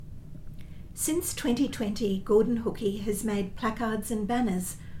Since 2020, Gordon Hookey has made placards and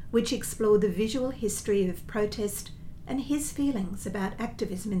banners which explore the visual history of protest and his feelings about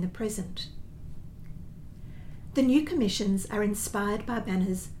activism in the present. The new commissions are inspired by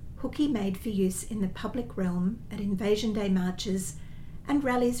banners Hookey made for use in the public realm at Invasion Day marches and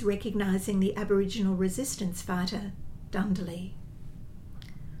rallies recognising the Aboriginal resistance fighter, Dundalli.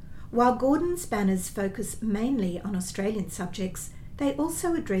 While Gordon's banners focus mainly on Australian subjects, they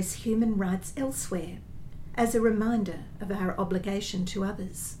also address human rights elsewhere, as a reminder of our obligation to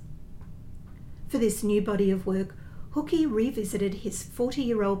others. For this new body of work, Hookey revisited his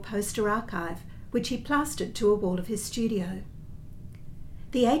 40-year-old poster archive, which he plastered to a wall of his studio.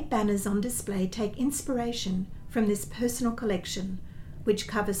 The 8 banners on display take inspiration from this personal collection, which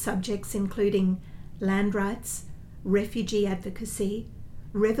covers subjects including land rights, refugee advocacy,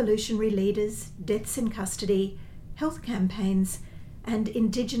 revolutionary leaders, deaths in custody, health campaigns, and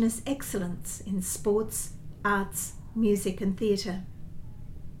Indigenous excellence in sports, arts, music and theatre.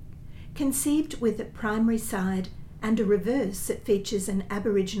 Conceived with a primary side and a reverse that features an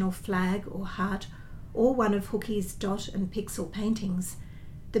Aboriginal flag or heart or one of Hookey's dot and pixel paintings,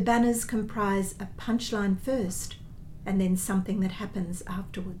 the banners comprise a punchline first and then something that happens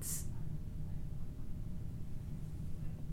afterwards.